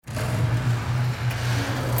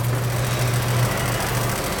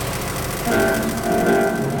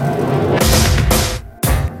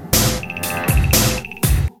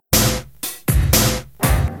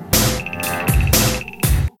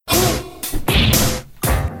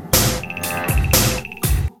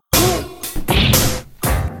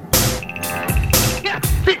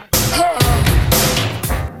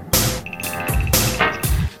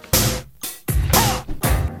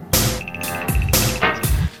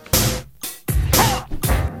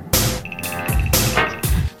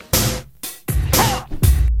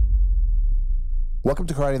Welcome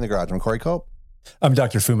to Karate in the Garage. I'm Corey Cope. I'm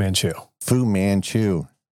Dr. Fu Manchu. Fu Manchu.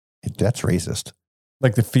 That's racist.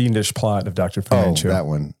 Like the fiendish plot of Dr. Fu Manchu. That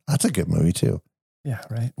one. That's a good movie, too. Yeah,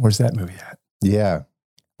 right? Where's that movie at? Yeah.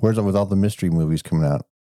 Where's it with all the mystery movies coming out?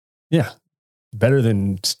 Yeah. Better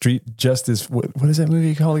than Street Justice. What is that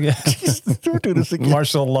movie called again? Don't do this again.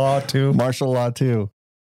 Martial Law 2. Martial Law 2.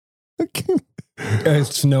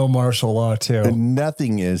 It's no Martial Law 2.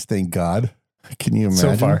 Nothing is, thank God. Can you imagine?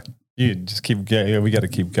 So far. You just we got to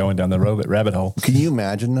keep going down the rabbit hole. Can you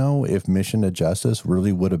imagine, though, if Mission to Justice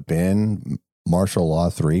really would have been Martial Law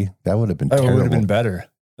 3? That would have been terrible. It would have been better.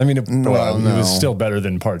 I mean, it was still better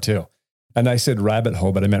than part 2. And I said rabbit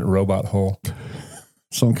hole, but I meant robot hole.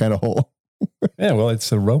 Some kind of hole. Yeah, well,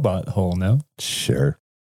 it's a robot hole now. Sure.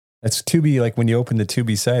 It's Tubi, like when you open the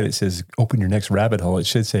Tubi site, it says open your next rabbit hole. It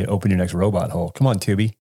should say open your next robot hole. Come on,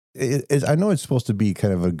 Tubi. I know it's supposed to be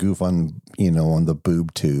kind of a goof on, on the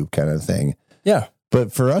boob tube kind of thing. Yeah.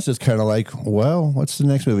 But for us, it's kind of like, well, what's the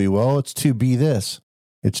next movie? Well, it's to be this.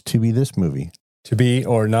 It's to be this movie. To be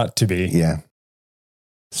or not to be. Yeah.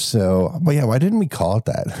 So, but yeah, why didn't we call it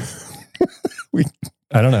that?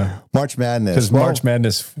 I don't know. March Madness. Because March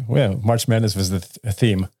Madness was the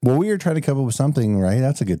theme. Well, we were trying to come up with something, right?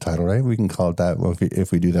 That's a good title, right? We can call it that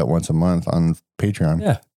if we do that once a month on Patreon.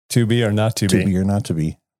 Yeah. To be or not to be. To be or not to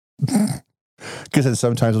be. Because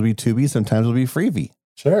sometimes it'll be to be, sometimes it'll be freebie.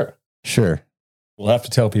 Sure. We'll have to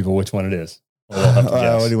tell people which one it is. We'll have to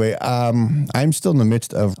guess. Anyway, I'm still in the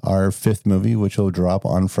midst of our 5th movie, which will drop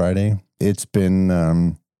on Friday. It's been,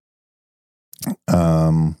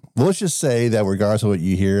 well, let's just say that regardless of what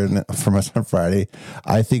you hear from us on Friday,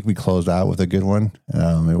 I think we closed out with a good one.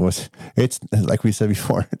 It's like we said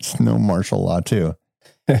before, it's no Martial Law 2.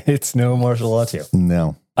 It's no Martial Law 2.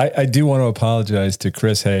 No. I do want to apologize to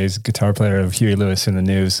Chris Hayes, guitar player of Huey Lewis in the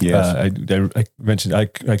News. Yes. I mentioned, I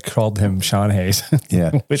called him Sean Hayes. Yeah.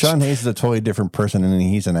 Sean Hayes is a totally different person and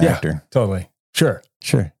he's an actor. Totally. Sure.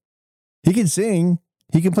 He can sing.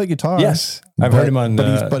 He can play guitar. Yes. I've heard him on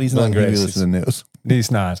but he's not Huey Lewis in the News. He's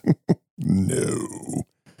not. No.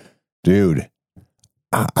 Dude.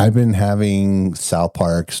 I've been having South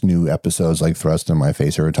Park's new episodes like thrust in my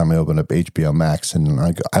face every time I open up HBO Max,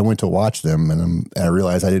 and I went to watch them, and I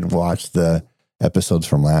realized I didn't watch the episodes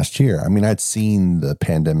from last year. I mean, I'd seen the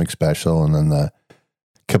pandemic special and then the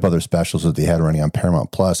couple other specials that they had running on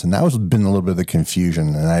Paramount Plus, and that was been a little bit of the confusion,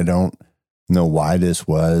 and I don't know why this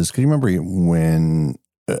was. Because you remember when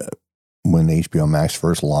HBO Max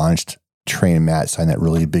first launched, Trey and Matt signed that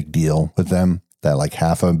really big deal with them, that like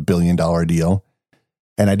 $500 million deal.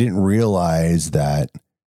 And I didn't realize that.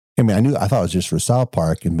 I mean, I thought it was just for South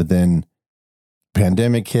Park, but then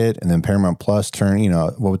pandemic hit, and then Paramount Plus turned.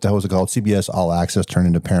 What the hell was it called? CBS All Access turned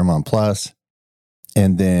into Paramount Plus,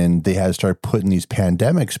 and then they had to start putting these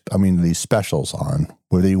these specials on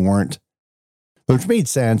where they weren't, which made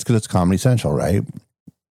sense because it's Comedy Central, right?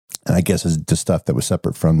 And I guess it's the stuff that was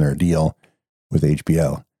separate from their deal with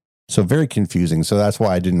HBO. So very confusing. So that's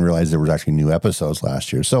why I didn't realize there was actually new episodes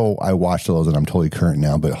last year. So I watched those and I'm totally current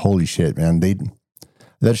now, but holy shit, man.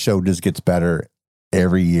 That show just gets better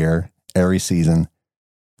every year, every season.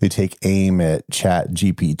 They take aim at Chat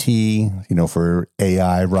GPT, for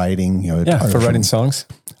AI writing, for writing songs.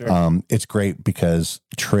 Sure. It's great because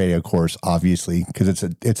Trey, of course, obviously, because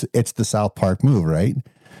it's the South Park move, right?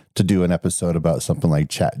 To do an episode about something like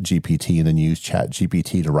Chat GPT and then use Chat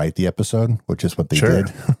GPT to write the episode, which is what they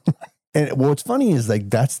did. And what's funny is like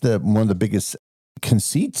that's one of the biggest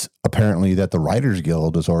conceits apparently that the Writers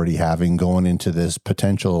Guild is already having going into this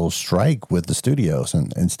potential strike with the studios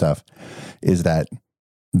and stuff, is that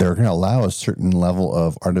they're going to allow a certain level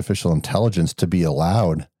of artificial intelligence to be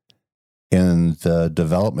allowed in the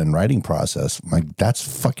development writing process. Like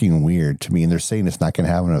that's fucking weird to me. And they're saying it's not going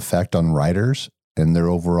to have an effect on writers and their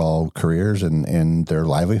overall careers and their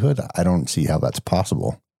livelihood. I don't see how that's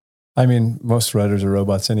possible. I mean, most writers are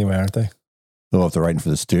robots anyway, aren't they? Well, if they're writing for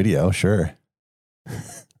the studio, sure.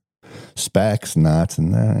 Specs, nuts,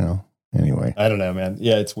 and anyway. I don't know, man.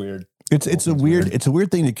 Yeah, it's weird. It's a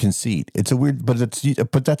weird thing to concede. It's a weird, but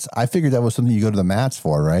I figured that was something you go to the mats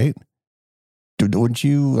for, right? Wouldn't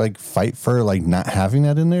you like fight for like not having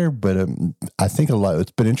that in there? But I think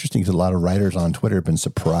it's been interesting because a lot of writers on Twitter have been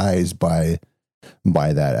surprised by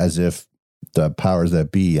that, as if the powers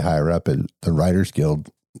that be higher up at the Writers Guild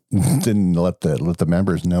didn't let the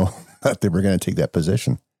members know that they were going to take that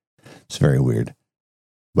position. It's very weird,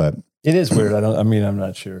 but it is weird. I'm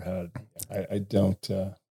not sure how. I don't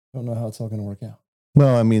know how it's all going to work out.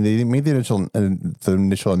 Well, I mean, they made the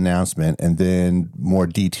initial announcement, and then more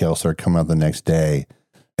details started coming out the next day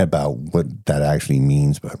about what that actually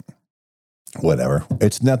means. But whatever.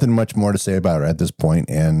 It's nothing much more to say about it at this point.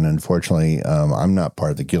 And unfortunately, I'm not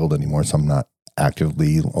part of the guild anymore, so I'm not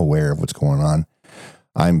actively aware of what's going on.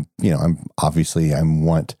 I'm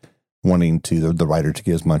wanting to the writer to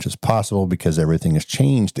get as much as possible because everything has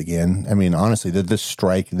changed again. I mean, honestly, this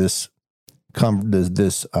strike, this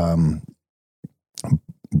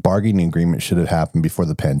bargaining agreement should have happened before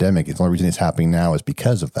the pandemic. The only reason it's happening now is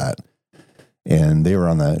because of that. And they were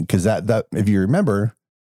on the, because that if you remember,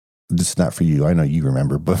 this is not for you, I know you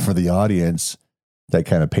remember, but for the audience that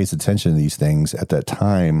kind of pays attention to these things at that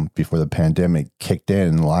time before the pandemic kicked in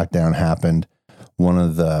and lockdown happened, one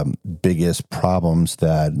of the biggest problems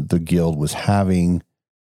that the guild was having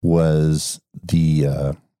was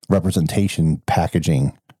the representation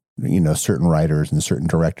packaging, certain writers and certain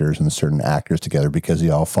directors and certain actors together because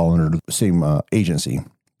they all fall under the same agency,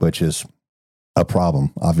 which is a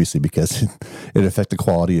problem, obviously, because it affected the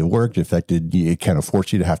quality of work. It kind of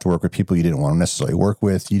forced you to have to work with people you didn't want to necessarily work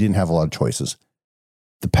with. You didn't have a lot of choices.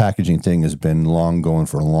 The packaging thing has been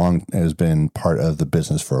has been part of the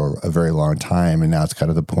business for a very long time. And now it's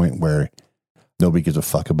kind of the point where nobody gives a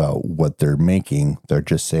fuck about what they're making. They're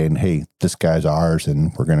just saying, hey, this guy's ours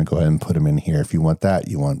and we're going to go ahead and put him in here. If you want that,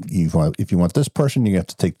 if you want this person, you have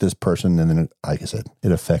to take this person. And then, like I said,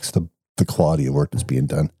 it affects the quality of work that's being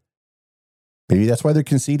done. Maybe that's why they're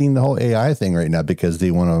conceding the whole AI thing right now, because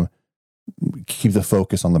they want to keep the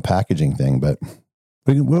focus on the packaging thing. But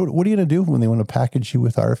what are you going to do when they want to package you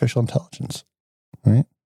with artificial intelligence? Right?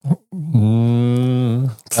 I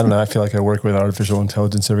don't know. I feel like I work with artificial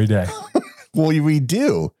intelligence every day. Well, we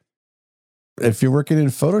do. If you're working in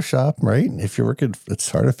Photoshop, right? If you're working,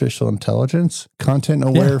 it's artificial intelligence, content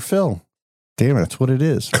aware fill. Damn it, that's what it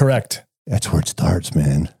is. Correct. That's where it starts,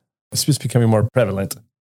 man. It's just becoming more prevalent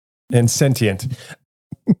and sentient.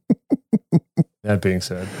 That being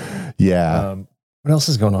said. Yeah. What else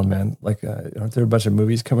is going on, man? Like, aren't there a bunch of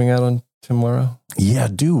movies coming out on tomorrow? Yeah,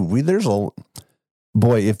 dude. If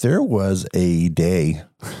there was a day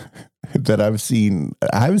that I haven't seen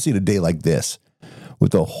a day like this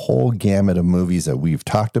with a whole gamut of movies that we've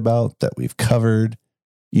talked about, that we've covered,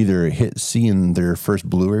 either seeing their first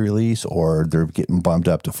Blu-ray release or they're getting bumped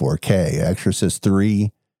up to 4K. Exorcist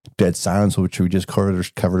 3, Dead Silence, which we just covered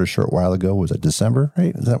a short while ago. Was it December,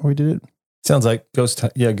 right? Is that when we did it? Sounds like Ghost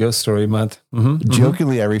Story Month. Mm-hmm.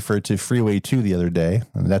 Jokingly, I referred to Freeway 2 the other day,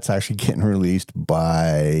 and that's actually getting released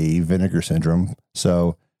by Vinegar Syndrome.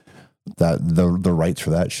 So that the rights for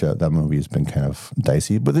that movie has been kind of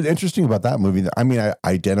dicey. But the interesting about that movie, I mean, I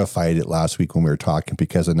identified it last week when we were talking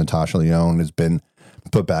because of Natasha Lyonne has been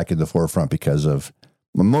put back in the forefront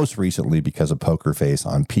most recently because of Poker Face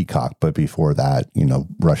on Peacock. But before that,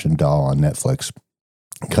 Russian Doll on Netflix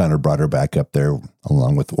kind of brought her back up there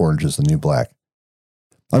along with Orange is the New Black.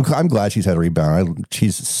 I'm glad she's had a rebound.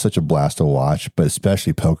 She's such a blast to watch, but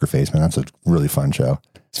especially Poker Face, man. That's a really fun show.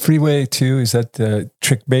 Freeway 2, is that the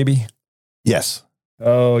Trick Baby? Yes.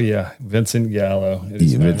 Oh, yeah. Vincent Gallo.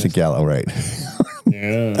 Vincent Gallo, right.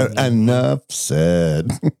 Yeah. Enough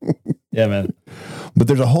said. Yeah, man. But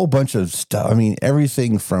there's a whole bunch of stuff. I mean,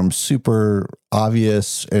 everything from super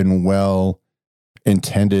obvious and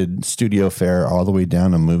well-intended studio fare all the way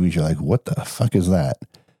down to movies. You're like, what the fuck is that?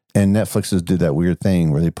 And Netflix has did that weird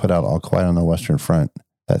thing where they put out All Quiet on the Western Front.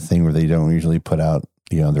 That thing where they don't usually put out,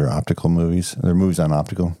 their optical movies. Their movies on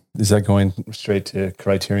optical. Is that going straight to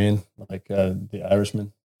Criterion, like The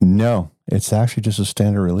Irishman? No, it's actually just a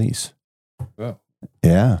standard release. Oh.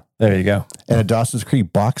 Yeah. There you go. And a Dawson's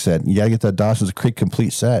Creek box set. You got to get that Dawson's Creek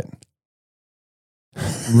complete set.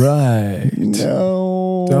 Right.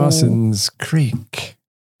 No. Dawson's Creek.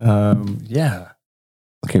 Yeah.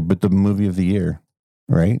 Okay, but the movie of the year,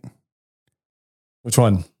 right? Which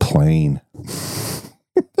one? Plane.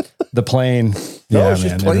 The Plane. No, Yeah, it's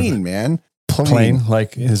just Plane, man. Plane,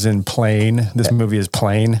 like is in plain. This movie is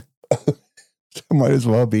plain. Might as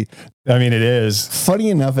well be. I mean, it is. Funny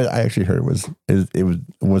enough, I actually heard it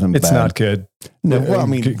wasn't bad. It's not good. No, well, I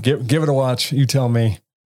mean, give it a watch. You tell me.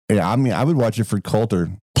 Yeah, I mean, I would watch it for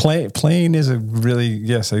Coulter. Plane is a really,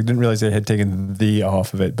 yes, I didn't realize they had taken the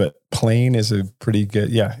off of it, but Plane is a pretty good,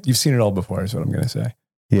 yeah, you've seen it all before is what I'm going to say.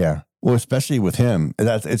 Yeah. Well, especially with him,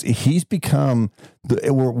 he's become,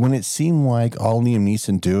 when it seemed like all Liam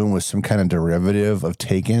Neeson doing was some kind of derivative of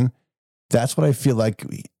Taken, that's what I feel like,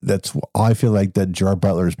 that Gerard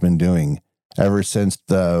Butler's been doing ever since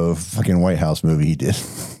the fucking White House movie he did.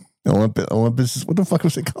 Olympus, what the fuck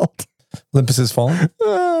was it called? Olympus Has Fallen?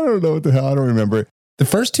 I don't know what the hell, I don't remember. The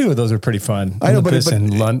first two of those are pretty fun. I know, Olympus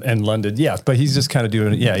and London. Yeah, but he's just kind of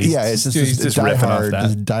doing it. Yeah, it's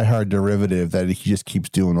just die hard derivative that he just keeps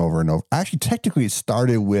doing over and over. Actually, technically, it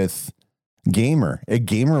started with Gamer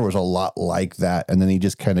was a lot like that, and then he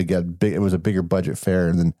just kind of got big. It was a bigger budget fare,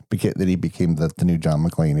 and then he became the new John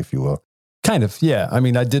McClane, if you will. Kind of, yeah. I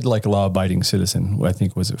mean, I did like Law Abiding Citizen. I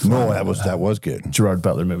think was it? Fun? No, that was good. Gerard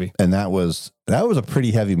Butler movie, and that was a pretty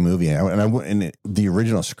heavy movie. The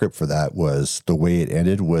original script for that was the way it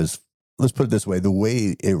ended was, let's put it this way: the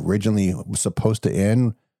way it originally was supposed to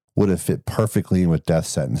end would have fit perfectly in with Death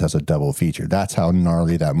Sentence as a double feature. That's how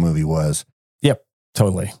gnarly that movie was. Yep,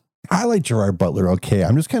 totally. I like Gerard Butler. Okay,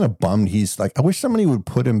 I'm just kind of bummed. He's like, I wish somebody would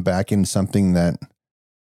put him back in something that,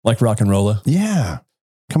 like Rock and Rolla. Yeah.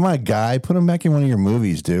 Come on, guy, put him back in one of your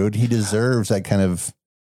movies, dude. He deserves that kind of.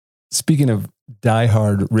 Speaking of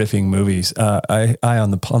diehard riffing movies, I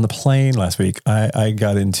on the plane last week, I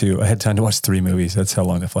had time to watch 3 movies. That's how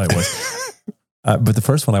long the flight was. But the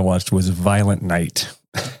first one I watched was Violent Night.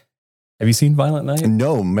 Have you seen Violent Night?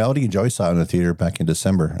 No, Melody and Joy saw it in the theater back in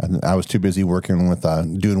December. I was too busy working with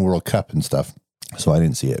doing World Cup and stuff, so I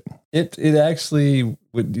didn't see it. It actually,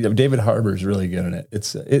 David Harbour's really good in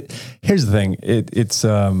it. Here's the thing. It's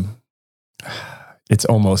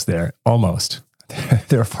almost there. Almost.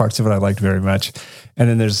 There are parts of it I liked very much, and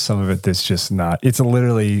then there's some of it that's just not. It's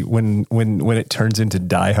literally when it turns into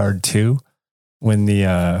Die Hard 2, when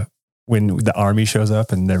the army shows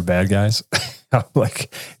up and they're bad guys.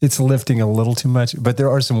 Like, it's lifting a little too much, but there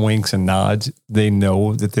are some winks and nods. They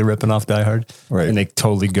know that they're ripping off Die Hard, right, and they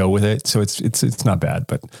totally go with it. So it's not bad,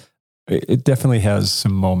 but it definitely has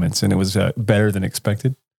some moments, and it was better than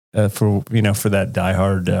expected for that Die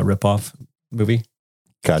Hard ripoff movie.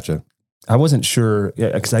 Gotcha. I wasn't sure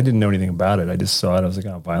because I didn't know anything about it. I just saw it. I was like,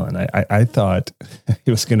 oh, Violent Night. I thought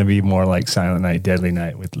it was going to be more like Silent Night, Deadly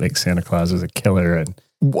Night, with like Santa Claus as a killer. And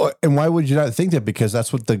why would you not think that? Because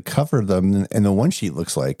that's what the cover of them and the one sheet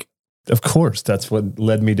looks like. Of course, that's what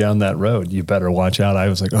led me down that road. You better watch out. I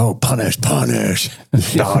was like, oh, punish,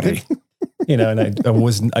 naughty. And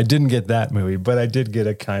I didn't get that movie, but I did get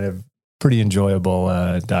a kind of pretty enjoyable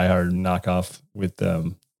Die Hard knockoff with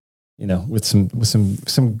with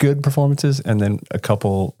some good performances, and then a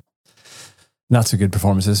couple not so good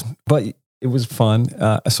performances. But it was fun.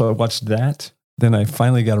 So I watched that. Then I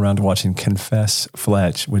finally got around to watching Confess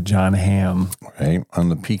Fletch with John Hamm. Right, on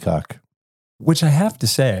the Peacock. Which I have to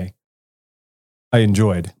say, I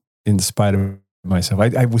enjoyed in spite of myself.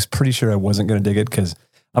 I was pretty sure I wasn't going to dig it because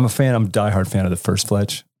I'm a diehard fan of the first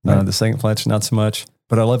Fletch. Right. The second Fletch, not so much.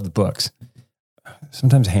 But I love the books.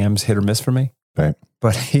 Sometimes Hamm's hit or miss for me. Right.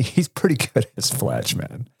 But he's pretty good as Fletch,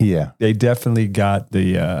 man. Yeah. They definitely got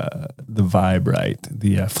the vibe right,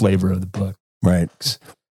 the flavor of the book. Right.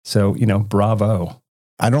 So, bravo.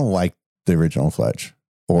 I don't like the original Fletch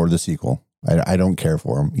or the sequel. I don't care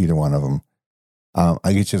for them, either one of them.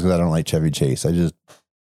 I guess just because I don't like Chevy Chase.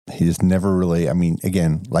 He just never really, I mean,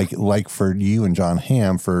 again, like for you and John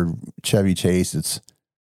Hamm, for Chevy Chase, it's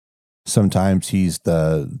sometimes he's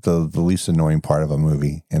the least annoying part of a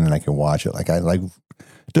movie, and then I can watch it.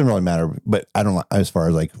 It doesn't really matter, but I don't, as far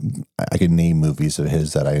as I can name movies of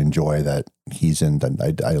his that I enjoy that he's in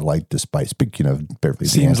that I like, despite, speaking of Beverly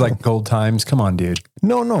Seems D'Angelo. like Gold Times. Come on, dude.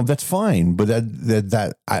 No, that's fine. But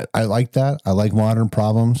I like that. I like Modern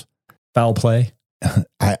Problems. Foul Play.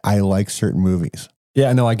 I like certain movies.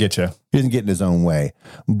 Yeah, no, I get you. He doesn't get in his own way.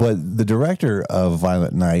 But the director of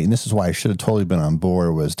Violent Night, and this is why I should have totally been on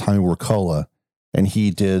board, was Tommy Wirkola. And he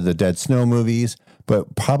did the Dead Snow movies,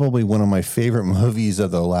 but probably one of my favorite movies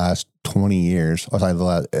of the last 20 years, or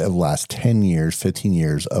the last 10 years, 15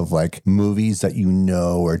 years, of movies that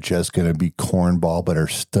are just going to be cornball, but are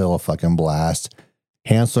still a fucking blast.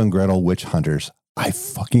 Hansel and Gretel Witch Hunters. I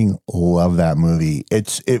fucking love that movie.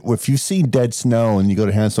 If you've seen Dead Snow and you go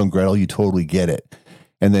to Hansel and Gretel, you totally get it.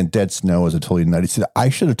 And then Dead Snow is a totally nutty. So I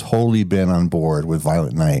should have totally been on board with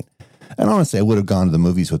Violent Night. And honestly, I would have gone to the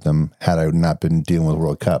movies with them had I not been dealing with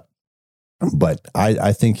World Cup. But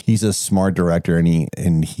I think he's a smart director, and he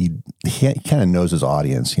kind of knows his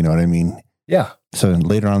audience. You know what I mean? Yeah. So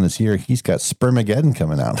later on this year, he's got Spermageddon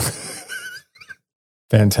coming out.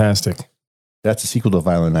 Fantastic. That's a sequel to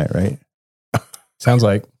Violent Night, right? Sounds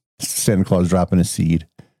like Santa Claus dropping a seed.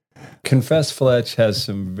 Confess Fletch has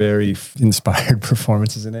some very inspired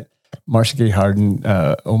performances in it. Marcia Gay Harden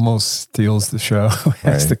almost steals the show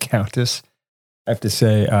as the Countess. I have to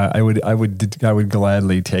say, I would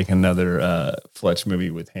gladly take another Fletch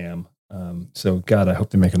movie with Hamm. So God, I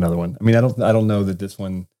hope they make another one. I mean, I don't know that this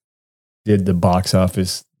one did the box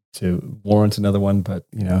office to warrant another one, but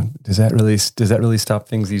does that really stop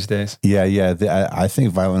things these days? Yeah. I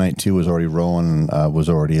think Violent Night 2 was already rolling, was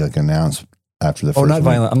already announced after the first. Oh, not one.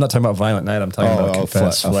 Violent. I'm not talking about Violent Night. I'm talking about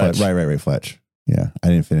Confess Fletch. Right, Fletch. Yeah, I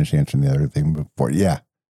didn't finish answering the other thing before. Yeah.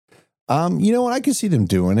 You know what? I can see them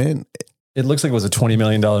doing it. It looks like it was a $20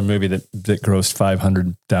 million movie that grossed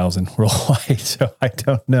 500,000 worldwide. So I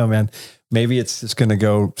don't know, man. Maybe it's just going to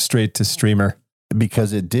go straight to streamer.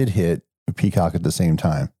 Because it did hit Peacock at the same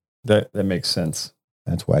time. That makes sense.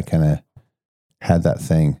 That's why I kind of had that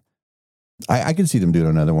thing. I can see them doing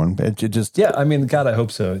another one. But it just I mean, God, I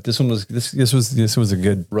hope so. This one was this was a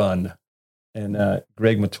good run, and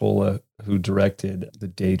Greg Mottola, who directed The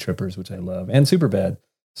Day Trippers, which I love, and Superbad.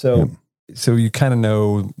 So you kind of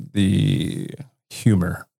know the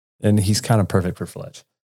humor, and he's kind of perfect for Fletch.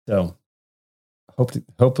 So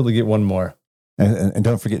hopefully get one more. And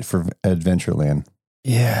don't forget for Adventureland.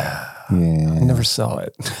 Yeah. I never saw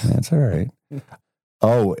it. That's all right.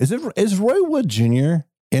 Oh, is Roy Wood Jr.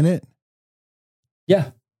 in it? Yeah.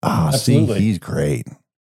 Absolutely. See, he's great.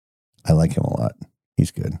 I like him a lot. He's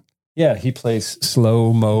good. Yeah, he plays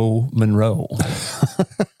Slow Mo Monroe.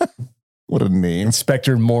 What a name.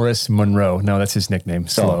 Inspector Morris Monroe. No, that's his nickname.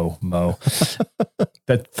 Slow Mo.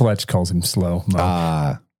 That Fletch calls him Slow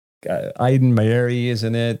Mo. Aiden Mayeri is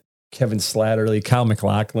in it. Kevin Slattery, Kyle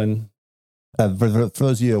MacLachlan. For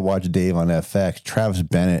those of you who watch Dave on FX, Travis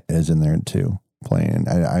Bennett is in there too, playing.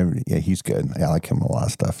 Yeah, he's good. I like him a lot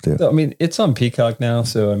of stuff too. So, I mean, it's on Peacock now.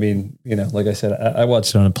 So, I mean, like I said, I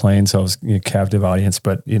watched it on a plane, so I was a captive audience,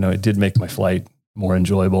 but, it did make my flight more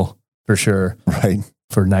enjoyable for sure. Right.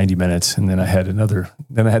 For 90 minutes. And then I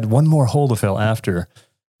had one more hole to fill after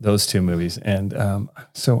those two movies. And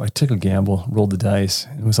so I took a gamble, rolled the dice,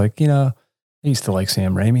 and was like, I used to like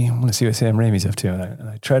Sam Raimi. I want to see what Sam Raimi's up to. And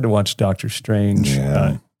I tried to watch Doctor Strange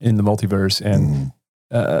in the multiverse, and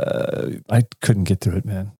I couldn't get through it,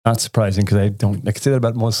 man. Not surprising, because I can say that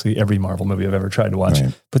about mostly every Marvel movie I've ever tried to watch.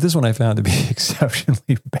 Right. But this one I found to be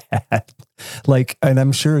exceptionally bad. And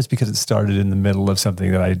I'm sure it's because it started in the middle of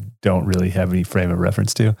something that I don't really have any frame of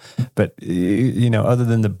reference to. But, other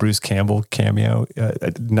than the Bruce Campbell cameo, I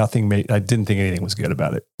didn't think anything was good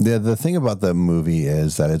about it. The thing about the movie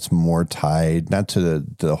is that it's more tied, not to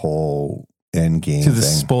the whole end game to the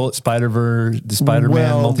Spider-Verse, the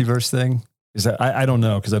Spider-Man multiverse thing. Is that I don't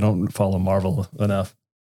know, because I don't follow Marvel enough.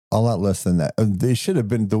 A lot less than that. They should have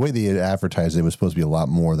been, the way they had advertised it was supposed to be a lot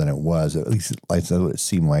more than it was. At least that's what it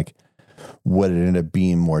seemed like. What it ended up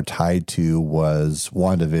being more tied to was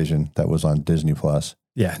WandaVision that was on Disney Plus.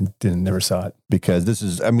 Yeah, never saw it. Because this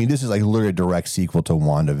is like literally a direct sequel to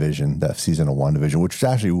WandaVision, that season of WandaVision, which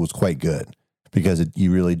actually was quite good. Because it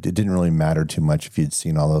didn't really matter too much if you'd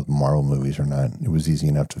seen all of the Marvel movies or not. It was easy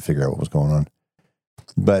enough to figure out what was going on.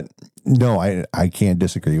 But no, I can't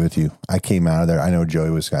disagree with you. I came out of there. I know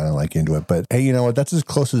Joey was kind of like into it, but hey, you know what? That's as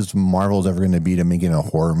close as Marvel's ever going to be to making a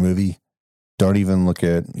horror movie. Don't even look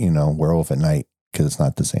at, Werewolf at Night, because it's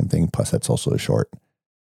not the same thing. Plus, that's also a short.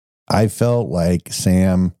 I felt like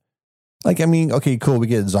Sam, okay, cool. We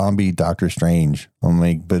get zombie Doctor Strange. I'm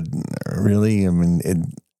like, but really? I've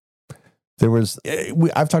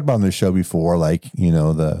talked about on the show before, the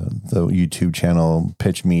YouTube channel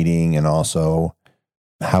pitch meeting, and also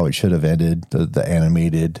how it should have ended, the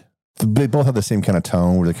animated. They both have the same kind of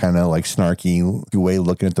tone, where they're kind of like snarky way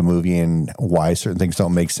looking at the movie and why certain things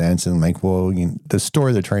don't make sense. And the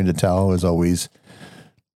story they're trying to tell is always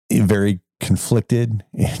very conflicted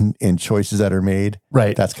in choices that are made.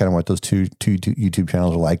 Right. That's kind of what those two YouTube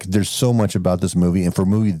channels are like. There's so much about this movie, and for a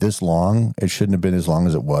movie this long, it shouldn't have been as long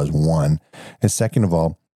as it was, one. And second of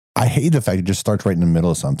all, I hate the fact it just starts right in the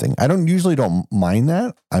middle of something. I usually don't mind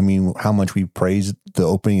that. How much we praise the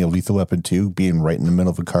opening of Lethal Weapon 2 being right in the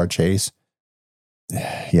middle of a car chase.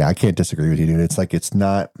 Yeah, I can't disagree with you, dude. It's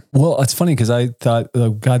not. Well, it's funny because I thought, oh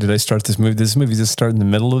God, did I start this movie? This movie just started in the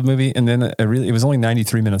middle of the movie, and then it was only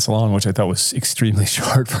 93 minutes long, which I thought was extremely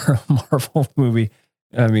short for a Marvel movie.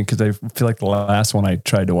 Because I feel like the last one I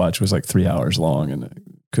tried to watch was like 3 hours long, and I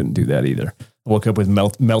couldn't do that either. I woke up with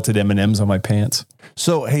melted M&Ms on my pants.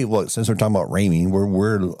 So, hey, look, since we're talking about Raimi,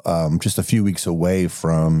 we're just a few weeks away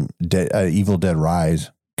from Evil Dead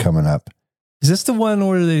Rise coming up. Is this the one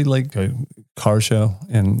where they like a car show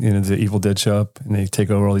and the Evil Dead show up and they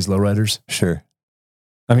take over all these lowriders? Sure.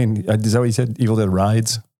 Is that what you said? Evil Dead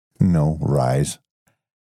Rides? No, Rise.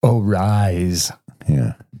 Oh, Rise.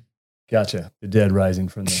 Yeah. Gotcha. The dead rising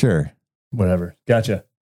from the... Sure. Whatever. Gotcha.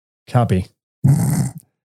 Copy.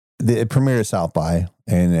 It premiered at South by,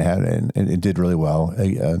 and it did really well.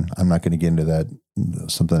 I'm not going to get into that,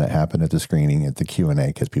 something that happened at the screening at the Q&A,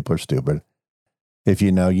 because people are stupid. If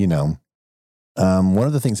you know, you know. One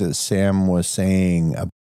of the things that Sam was saying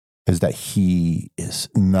is that he is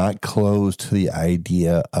not close to the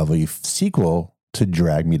idea of a sequel to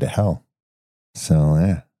Drag Me to Hell. So,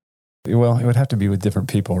 yeah. Well, it would have to be with different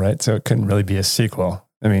people, right? So it couldn't really be a sequel.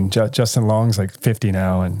 Justin Long's like 50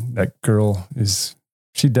 now, and that girl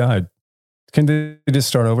she died. Can they just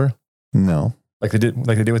start over? No. Like they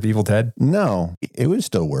did with Evil Dead? No. It would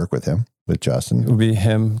still work with him, with It Justin. would be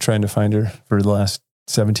him trying to find her for the last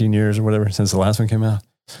 17 years or whatever since the last one came out.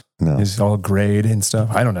 No. He's all grayed and stuff.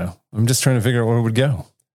 I don't know. I'm just trying to figure out where it would go.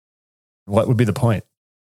 What would be the point?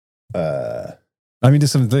 I mean,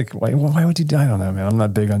 just something like, why would you die on that, man? I'm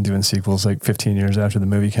not big on doing sequels like 15 years after the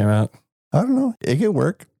movie came out. I don't know. It could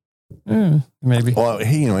work. Maybe. Well,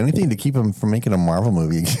 hey, anything to keep him from making a Marvel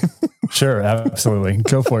movie again. Sure, absolutely.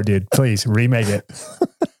 Go for it, dude. Please remake it.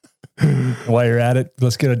 While you're at it,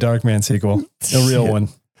 let's get a Darkman sequel. A real one.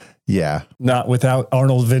 Yeah. Not without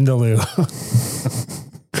Arnold Vindaloo.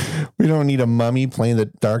 We don't need a mummy playing the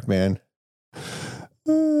Darkman.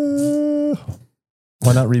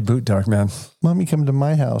 Why not reboot Darkman? Mommy, come to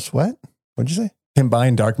my house. What? What'd you say?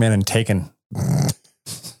 Combine Darkman and Taken.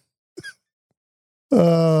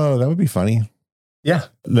 Oh, that would be funny. Yeah.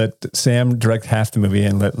 Let Sam direct half the movie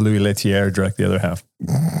and let Louis Leterrier direct the other half.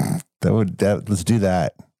 Let's do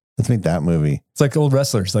that. Let's make that movie. It's like old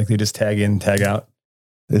wrestlers. Like they just tag in, tag out.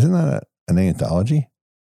 Isn't that an anthology?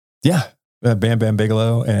 Yeah. Bam Bam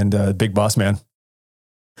Bigelow and Big Boss Man.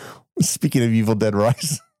 Speaking of Evil Dead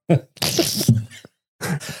Rise. I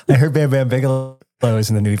heard Bam Bam Bigelow is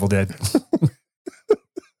in the new Evil Dead.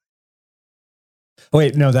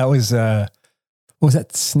 Wait, no, that was that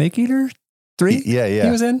Snake Eater 3? Yeah. He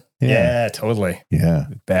was in? Yeah, totally. Yeah.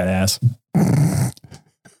 Badass.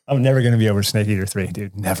 I'm never going to be over Snake Eater 3,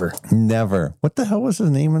 dude. Never. Never. What the hell was his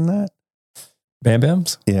name in that? Bam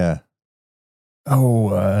Bam's? Yeah. Oh,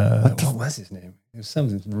 what was his name? It was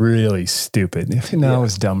something really stupid. No, it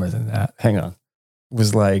was dumber than that. Hang on. It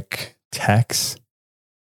was like Tex.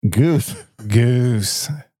 Goose.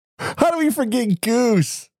 How do we forget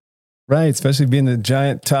Goose? Right, especially being the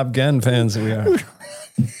giant Top Gun fans that we are.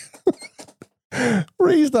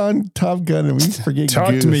 Raised on Top Gun and we forget Talk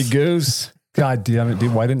Goose. To me, Goose. God damn it,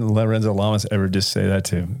 dude. Why didn't Lorenzo Lamas ever just say that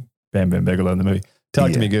to Bam Bam Bigelow in the movie?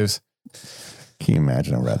 Talk to me, Goose. Can you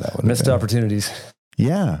imagine how rad that would have Missed been? Opportunities.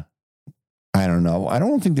 Yeah. I don't know. I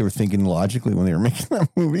don't think they were thinking logically when they were making that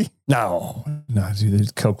movie. No, dude,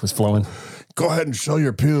 the coke was flowing. Go ahead and show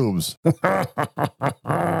your pubes.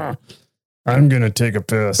 I'm going to take a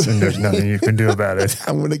piss and there's nothing you can do about it.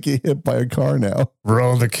 I'm going to get hit by a car now.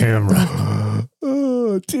 Roll the camera.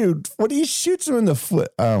 Oh, dude, when he shoots him in the foot.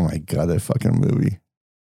 Oh my God, that fucking movie.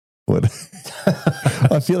 What?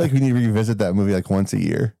 I feel like we need to revisit that movie like once a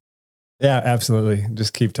year. Yeah, absolutely.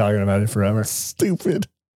 Just keep talking about it forever. Stupid.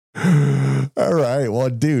 All right. Well,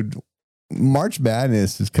 dude, March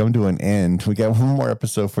Madness has come to an end. We got one more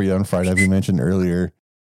episode for you on Friday, as we mentioned earlier.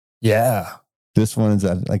 Yeah. This one is,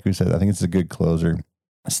 like we said, I think it's a good closer.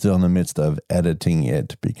 Still in the midst of editing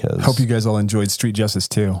it because... Hope you guys all enjoyed Street Justice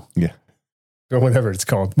 2. Yeah. Or whatever it's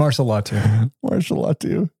called. Martial Law 2. Martial Law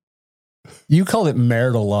 2. You called it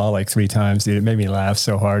Marital Law like 3 times, dude. It made me laugh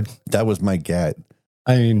so hard. That was my get.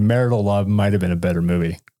 I mean, Marital Law might have been a better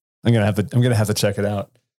movie. I'm gonna have to check it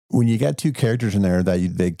out. When you got two characters in there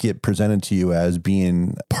that they get presented to you as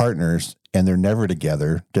being partners and they're never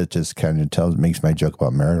together, that just kind of makes my joke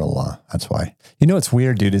about Marital Law. That's why. You know what's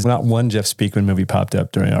weird, dude, is not one Jeff Speakman movie popped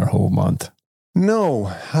up during our whole month. No.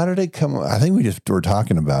 How did it come? I think we just were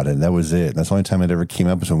talking about it. That was it. That's the only time it ever came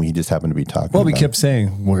up is when we just happened to be talking Well, about we kept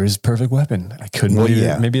saying, where's Perfect Weapon? I couldn't believe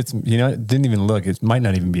it. Maybe it's, it didn't even look. It might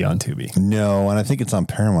not even be on Tubi. No, and I think it's on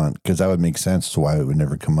Paramount because that would make sense to why it would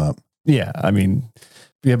never come up. Yeah, I mean,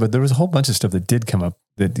 yeah, but there was a whole bunch of stuff that did come up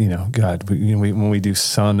that, God, when we do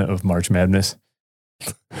Son of March Madness.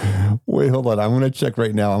 Wait, hold on. I'm going to check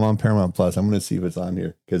right now. I'm on Paramount Plus. I'm going to see if it's on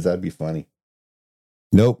here because that'd be funny.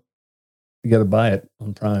 Nope. You got to buy it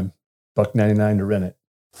on Prime. $1.99 to rent it.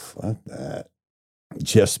 Fuck that.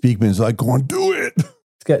 Jeff Speakman's like, go on, do it.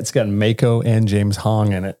 It's got Mako and James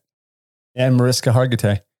Hong in it. And Mariska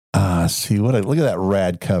Hargitay. See, look at that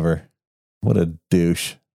rad cover. What a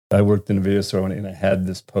douche. I worked in a video store and I had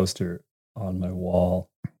this poster on my wall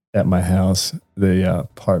at my house, the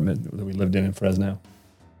apartment that we lived in Fresno.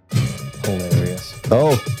 Hilarious.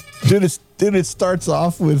 Oh, dude, it starts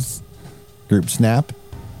off with Group Snap.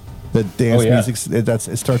 The dance music,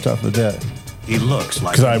 it starts off with that. He looks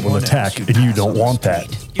like because I will attack and you don't want that.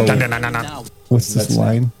 Oh. What's this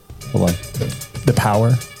line? Hold on. The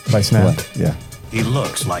Power by Snap. Yeah. He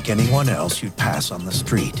looks like anyone else you'd pass on the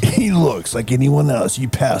street. He looks like anyone else you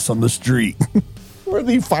pass on the street. Where do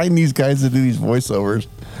they find these guys to do these voiceovers?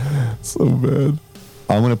 So bad.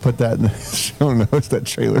 I'm going to put that in the show notes, that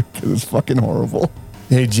trailer, because it's fucking horrible.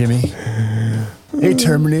 Hey, Jimmy. Hey,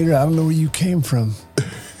 Terminator, I don't know where you came from.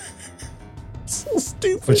 So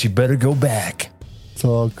stupid. But you better go back. It's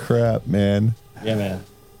all crap, man. Yeah, man.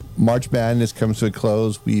 March Madness comes to a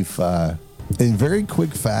close. We've in very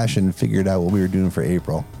quick fashion, figured out what we were doing for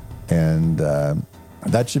April. And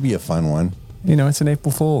that should be a fun one. You know, it's an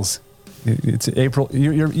April Fool's. It's April.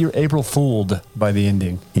 You're April fooled by the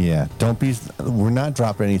ending. Yeah. We're not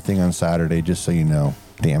dropping anything on Saturday, just so you know.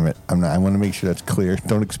 Damn it. I want to make sure that's clear.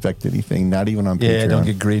 Don't expect anything, not even on Patreon. Yeah, don't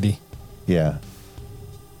get greedy. Yeah.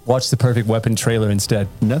 Watch the Perfect Weapon trailer instead.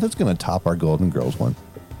 Nothing's going to top our Golden Girls one.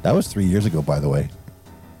 That was 3 years ago, by the way.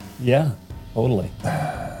 Yeah, totally.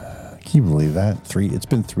 Can you believe that? It's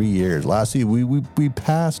been 3 years. Last week, we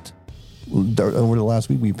passed, over the last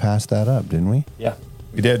week, we passed that up, didn't we? Yeah,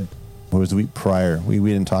 we did. What was the week prior? We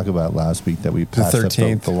didn't talk about last week that we passed up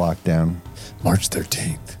the lockdown. March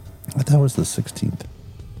 13th. I thought it was the 16th.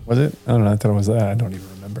 Was it? I don't know. I thought it was that. I don't even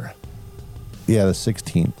remember. Yeah, the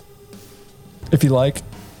 16th. If you like,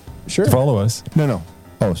 sure. Follow us. No.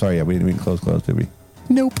 Oh, sorry. Yeah, we didn't close, did we?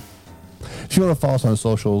 Nope. If you want to follow us on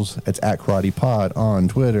socials, it's at Karate Pod on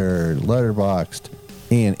Twitter, Letterboxd,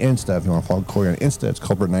 and Insta. If you want to follow Corey on Insta, it's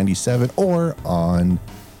Culprit97, or on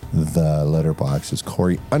the Letterboxd, it's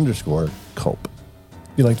Corey_Culp.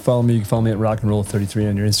 If you'd like to follow me, you can follow me at rockandroll33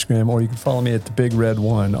 on your Instagram, or you can follow me at the Big Red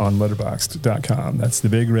One on letterboxd.com. That's the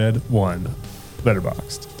Big Red One,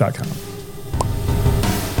 letterboxd.com.